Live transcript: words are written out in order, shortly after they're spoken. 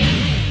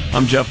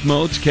I'm Jeff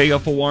Moats,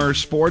 KFOR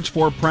Sports.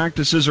 4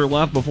 practices are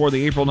left before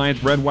the April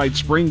 9th Red-White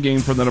spring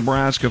game for the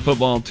Nebraska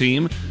football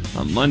team.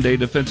 On Monday,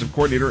 defensive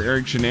coordinator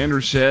Erik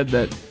Chinander said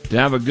that to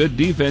have a good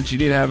defense, you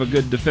need to have a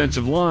good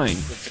defensive line.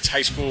 If it's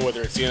high school,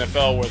 whether it's the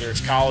NFL, whether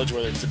it's college,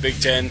 whether it's the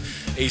Big Ten,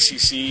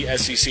 ACC,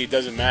 SEC, it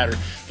doesn't matter.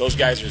 Those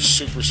guys are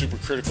super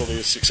critical to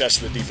the success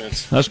of the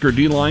defense. Husker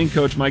D-line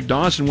coach Mike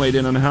Dawson weighed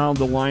in on how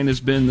the line has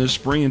been this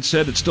spring and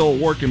said it's still a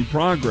work in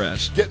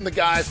progress. Getting the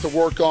guys to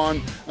work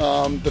on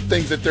the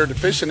things that they're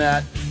deficient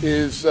at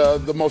is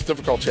the most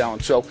difficult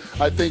challenge. So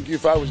I think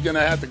if I was going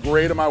to have to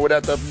grade him, I would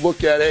have to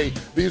look at, hey,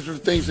 these are the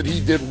things that he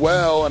did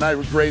well, and I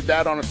would grade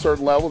that on a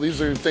certain level.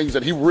 These are the things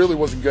that he really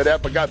wasn't good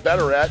at but got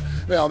better at.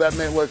 Now, that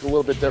may look a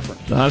little bit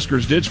different. The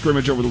Huskers did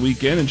scrimmage over the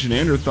weekend, and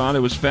Chinander thought it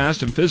was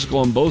fast and physical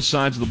on both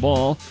sides of the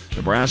ball.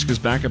 Nebraska's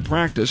back at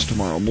practice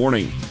tomorrow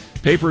morning.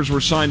 Papers were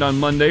signed on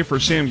Monday for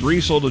Sam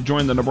Griesel to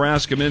join the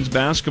Nebraska men's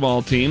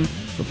basketball team.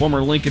 The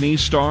former Lincoln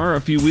East star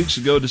a few weeks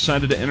ago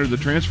decided to enter the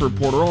transfer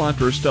portal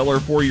after a stellar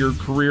 4-year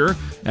career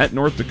at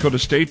North Dakota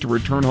State to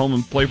return home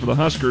and play for the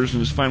Huskers in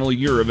his final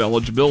year of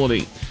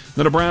eligibility.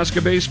 The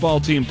Nebraska baseball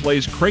team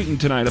plays Creighton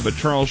tonight up at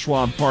Charles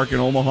Schwab Park in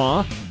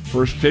Omaha.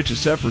 First pitch is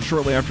set for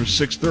shortly after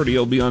 6:30.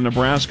 It'll be on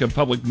Nebraska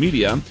Public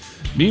Media.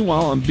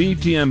 Meanwhile, on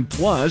BTN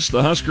Plus,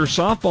 the Husker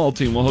softball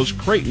team will host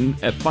Creighton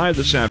at 5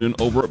 this afternoon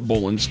over at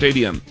Bowlin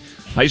Stadium.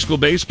 High school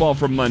baseball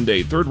from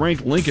Monday.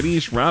 Third-ranked Lincoln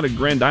East routed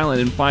Grand Island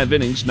in 5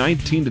 innings,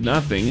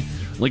 19-0.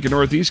 Lincoln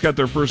Northeast got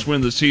their first win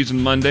of the season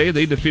Monday.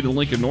 They defeated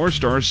Lincoln North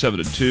Stars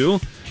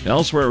 7-2.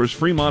 Elsewhere, it was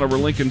Fremont over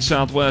Lincoln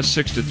Southwest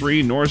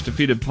 6-3. Norris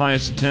defeated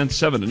Pius X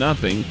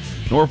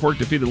 7-0. Norfolk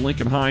defeated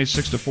Lincoln High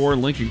 6-4.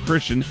 Lincoln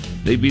Christian,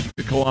 they beat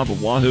the co-op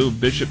of Wahoo,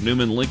 Bishop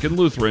Newman, Lincoln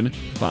Lutheran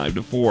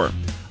 5-4.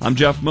 I'm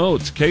Jeff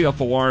Moats,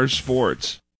 KFOR Sports.